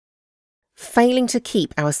failing to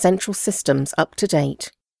keep our central systems up to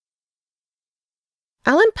date.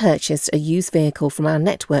 Alan purchased a used vehicle from our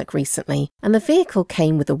network recently, and the vehicle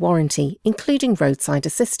came with a warranty, including roadside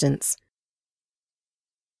assistance.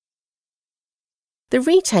 The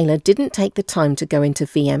retailer didn't take the time to go into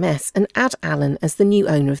VMS and add Alan as the new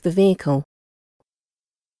owner of the vehicle.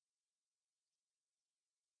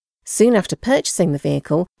 Soon after purchasing the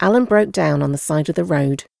vehicle, Alan broke down on the side of the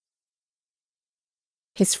road.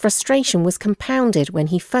 His frustration was compounded when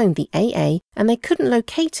he phoned the AA and they couldn't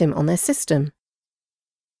locate him on their system.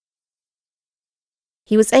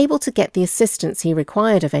 He was able to get the assistance he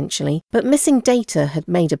required eventually, but missing data had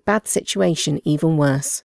made a bad situation even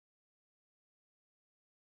worse.